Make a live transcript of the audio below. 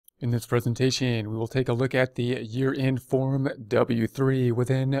In this presentation, we will take a look at the year-end form W-3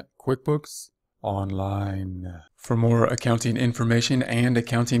 within QuickBooks Online. For more accounting information and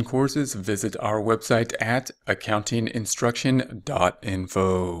accounting courses, visit our website at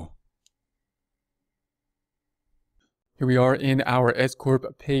accountinginstruction.info. Here we are in our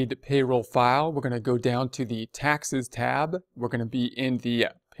S-Corp paid payroll file. We're going to go down to the Taxes tab. We're going to be in the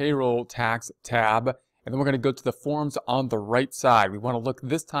Payroll Tax tab. And then we're going to go to the forms on the right side. We want to look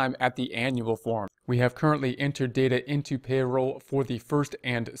this time at the annual form. We have currently entered data into payroll for the first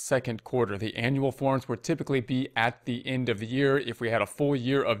and second quarter. The annual forms would typically be at the end of the year. If we had a full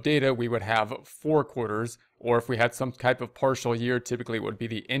year of data, we would have 4 quarters. Or if we had some type of partial year, typically it would be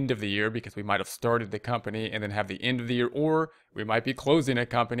the end of the year because we might have started the company and then have the end of the year. Or we might be closing a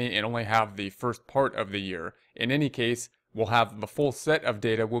company and only have the first part of the year. In any case, we'll have the full set of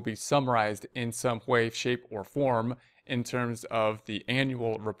data will be summarized in some way, shape, or form in terms of the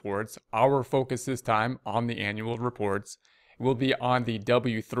annual reports. Our focus this time on the annual reports will be on the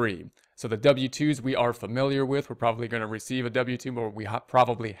W-3. So the W-2s we are familiar with. We're probably going to receive a W-2, or we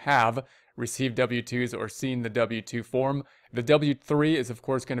probably have received W-2s or seen the W-2 form. The W-3 is, of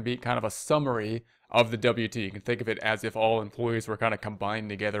course, going to be kind of a summary of the W-2. You can think of it as if all employees were kind of combined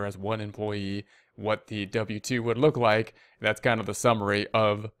together as one employee, what the W-2 would look like. That's kind of the summary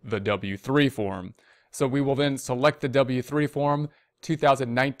of the W-3 form. So we will then select the W-3 form.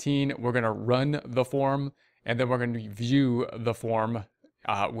 2019, we're going to run the form, and then we're going to view the form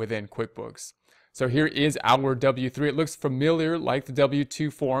within QuickBooks. So here is our W-3. It looks familiar like the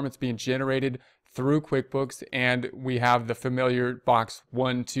W-2 form. It's being generated through QuickBooks, and we have the familiar box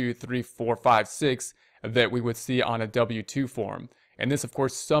 1, 2, 3, 4, 5, 6 that we would see on a W-2 form. And this, of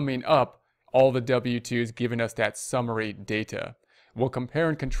course, summing up all the W-2s, giving us that summary data. We'll compare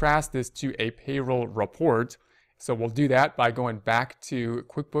and contrast this to a payroll report. So we'll do that by going back to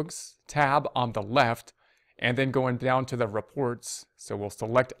QuickBooks tab on the left and then going down to the reports. So we'll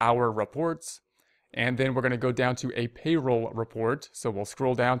select our reports, and then we're going to go down to a payroll report. So we'll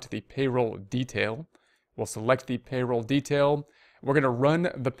scroll down to the payroll detail. We'll select the payroll detail. We're going to run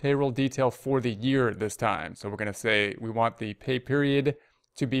the payroll detail for the year this time. So we're going to say we want the pay period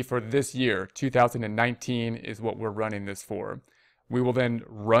to be for this year. 2019 is what we're running this for. We will then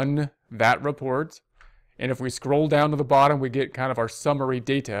run that report. And if we scroll down to the bottom, we get kind of our summary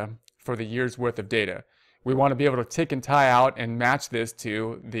data for the year's worth of data. We want to be able to tick and tie out and match this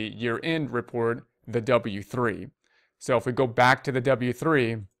to the year-end report, the W-3. So if we go back to the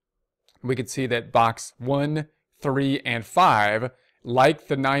W-3, we can see that box 1, 3, and 5, like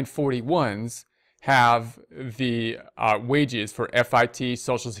the 941s, have the wages for FIT,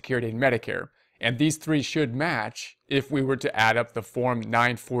 Social Security, and Medicare. And these 3 should match if we were to add up the Form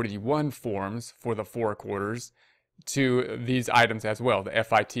 941 forms for the 4 quarters to these items as well, the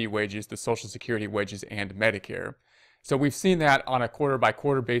FIT wages, the Social Security wages, and Medicare. So we've seen that on a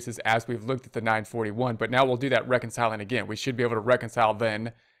quarter-by-quarter basis as we've looked at the 941, but now we'll do that reconciling again. We should be able to reconcile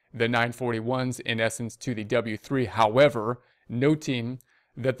then the 941s in essence to the W-3. However, noting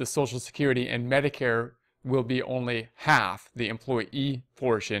that the Social Security and Medicare will be only half the employee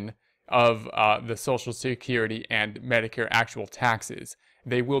portion of the Social Security and Medicare actual taxes.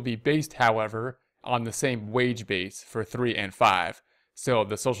 They will be based, however, on the same wage base for 3 and 5. So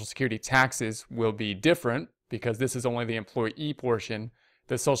the Social Security taxes will be different because this is only the employee portion.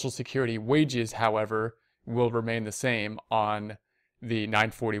 The Social Security wages, however, will remain the same on the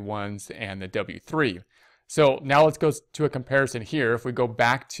 941s and the W-3. So now let's go to a comparison here. If we go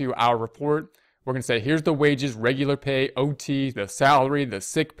back to our report, we're going to say here's the wages, regular pay, OT, the salary, the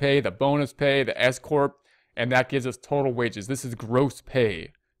sick pay, the bonus pay, the S-Corp, and that gives us total wages. This is gross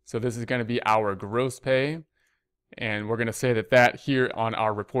pay. So this is going to be our gross pay. And we're going to say that here on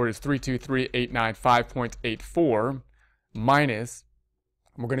our report is 323,895.84 minus,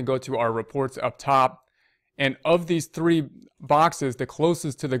 we're going to go to our reports up top. And of these 3 boxes, the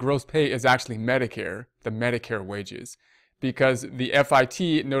closest to the gross pay is actually Medicare, the Medicare wages. Because the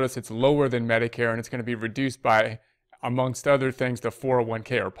FIT, notice it's lower than Medicare, and it's going to be reduced by, amongst other things, the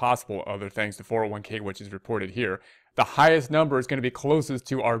 401k, or possible other things, the 401k, which is reported here. The highest number is going to be closest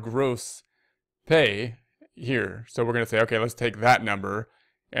to our gross pay here. So we're going to say, okay, let's take that number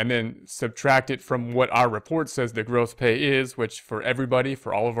and then subtract it from what our report says the gross pay is, which for everybody,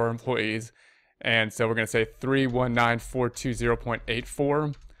 for all of our employees. And so we're going to say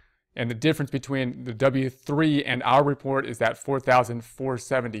 319,420.84. And the difference between the W-3 and our report is that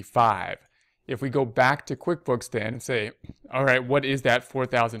 4,475. If we go back to QuickBooks then and say, all right, what is that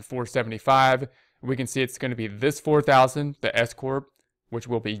 4,475? We can see it's going to be this 4,000, the S-Corp, which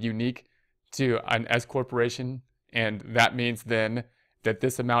will be unique to an S corporation. And that means then that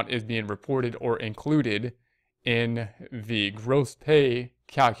this amount is being reported or included in the gross pay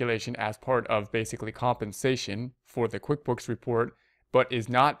calculation as part of basically compensation for the QuickBooks report, but is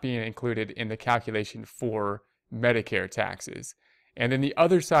not being included in the calculation for Medicare taxes. And then the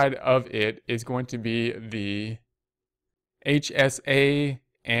other side of it is going to be the HSA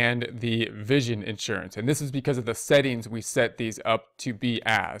and the vision insurance. And this is because of the settings we set these up to be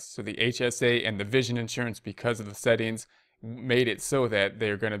as. So the HSA and the vision insurance, because of the settings, made it so that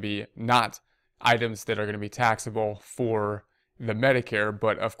they're going to be not items that are going to be taxable for the Medicare,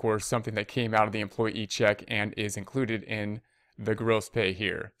 but of course something that came out of the employee check and is included in the gross pay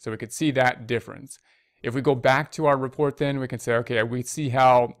here. So we could see that difference. If we go back to our report, then we can say, okay, we see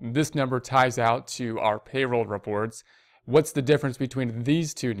how this number ties out to our payroll reports. What's the difference between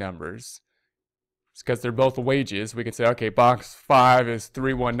these two numbers? It's because they're both wages. We can say, okay, box 5 is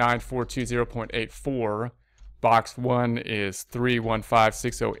 319,420.84. Box 1 is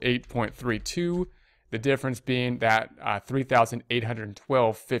 315,608.32. The difference being that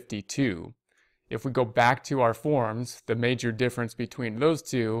 3,812.52. If we go back to our forms, the major difference between those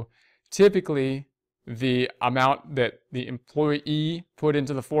two, typically the amount that the employee put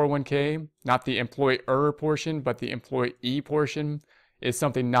into the 401k, not the employer portion, but the employee portion, is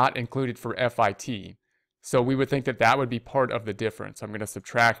something not included for FIT. So we would think that that would be part of the difference. I'm going to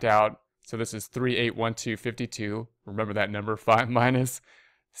subtract out, so this is 3812.52. Remember that number, 5 minus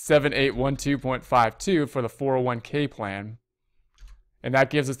 7812.52 for the 401k plan. And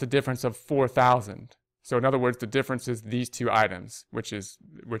that gives us the difference of 4,000. So in other words, the difference is these two items, which is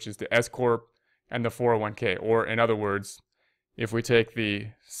the S Corp and the 401k. Or in other words, if we take the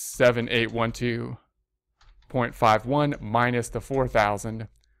 7812.51 minus the 4,000,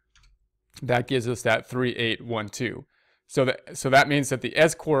 that gives us that 3812. So that means that the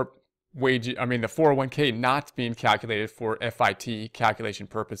S Corp wage, the 401k not being calculated for FIT calculation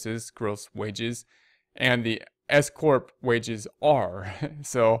purposes, gross wages, and the S Corp wages are.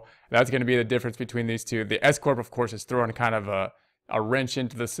 So that's going to be the difference between these two. The S Corp, of course, is throwing kind of a wrench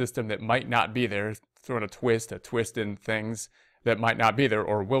into the system that might not be there, throwing a twist in things that might not be there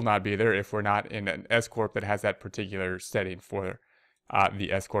or will not be there if we're not in an S Corp that has that particular setting for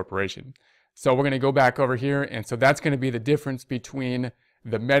the S Corporation. So we're going to go back over here, and so that's going to be the difference between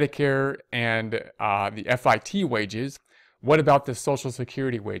the Medicare and the FIT wages. What about the Social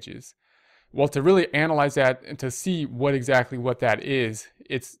Security wages? Well, to really analyze that and to see what that is,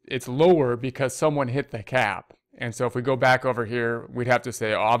 it's lower because someone hit the cap. And so if we go back over here, we'd have to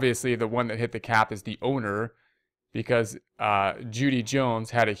say, obviously, the one that hit the cap is the owner, because Judy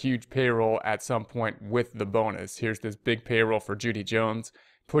Jones had a huge payroll at some point with the bonus. Here's this big payroll for Judy Jones,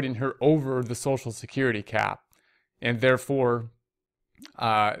 putting her over the Social Security cap. And therefore,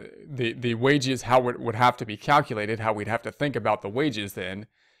 the wages, how it would have to be calculated, how we'd have to think about the wages then,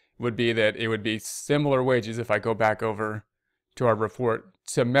 would be that it would be similar wages, if I go back over to our report,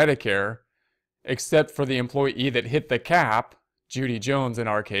 to Medicare, except for the employee that hit the cap, Judy Jones in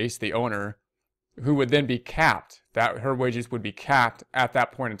our case, the owner, who would then be capped. That her wages would be capped at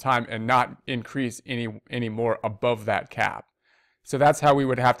that point in time and not increase any more above that cap. So that's how we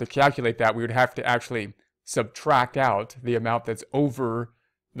would have to calculate that. We would have to actually subtract out the amount that's over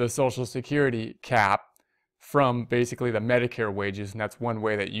the Social Security cap from basically the Medicare wages, and that's one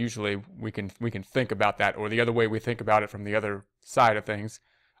way that usually we can think about that. Or the other way we think about it from the other side of things,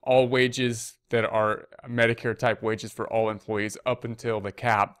 all wages that are Medicare type wages for all employees up until the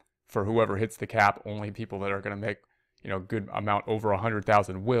cap. For whoever hits the cap, only people that are going to make good amount over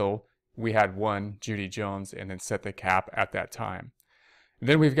 100,000 will. We had one, Judy Jones, and then set the cap at that time.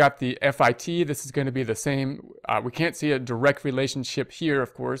 Then we've got the FIT. This is going to be the same. We can't see a direct relationship here,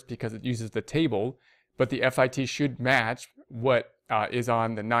 of course, because it uses the table, but the FIT should match what is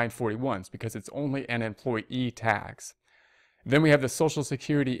on the 941s because it's only an employee tax. Then we have the Social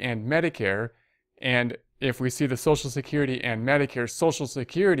Security and Medicare, and if we see the Social Security and Medicare, Social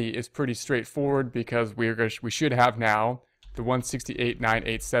Security is pretty straightforward because we should have now the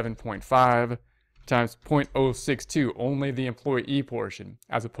 168,987.5 times 0.062, only the employee portion,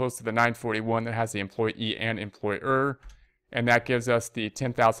 as opposed to the 941 that has the employee and employer, and that gives us the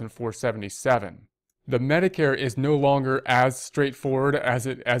 10,477. The Medicare is no longer as straightforward as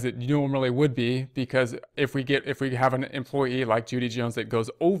it normally would be, because if we have an employee like Judy Jones that goes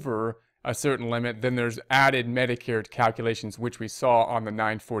over a certain limit, then there's added Medicare calculations, which we saw on the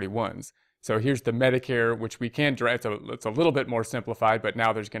 941s. So here's the Medicare, which we can draw. It's a little bit more simplified, but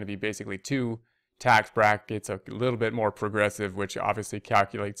now there's going to be basically two tax brackets, a little bit more progressive, which obviously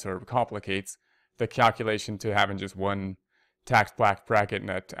calculates or complicates the calculation to having just one tax bracket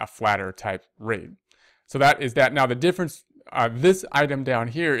and a flatter type rate. So that is that. Now the difference this item down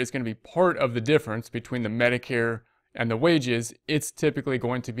here is going to be part of the difference between the Medicare and the wages. It's typically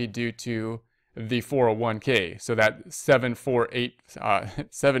going to be due to the 401k. So that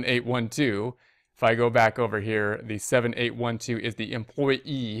 7812, if I go back over here, the 7812 is the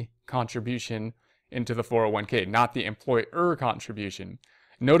employee contribution into the 401k, not the employer contribution.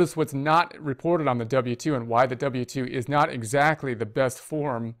 Notice what's not reported on the W-2 and why the W-2 is not exactly the best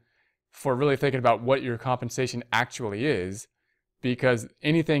form for really thinking about what your compensation actually is, because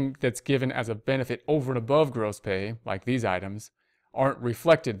anything that's given as a benefit over and above gross pay, like these items, aren't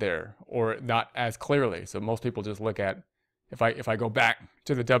reflected there or not as clearly. So most people just look at, if I go back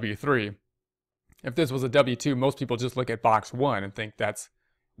to the W-3, if this was a W-2, most people just look at box 1 and think that's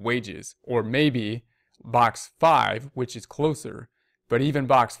wages, or maybe box 5, which is closer. But even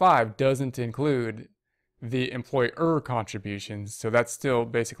box 5 doesn't include the employer contributions, so that's still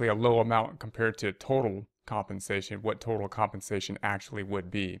basically a low amount compared to total compensation, what total compensation actually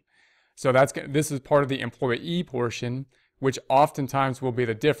would be. So this is part of the employee portion, which oftentimes will be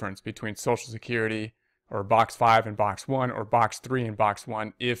the difference between Social Security or box 5 and box 1, or box 3 and box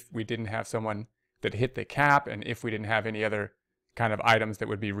 1, if we didn't have someone that hit the cap and if we didn't have any other kind of items that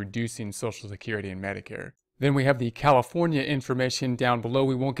would be reducing Social Security and Medicare. Then we have the California information down below.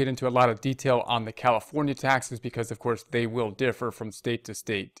 We won't get into a lot of detail on the California taxes because, of course, they will differ from state to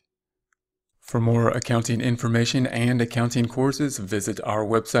state. For more accounting information and accounting courses, visit our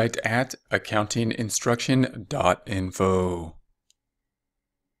website at accountinginstruction.info.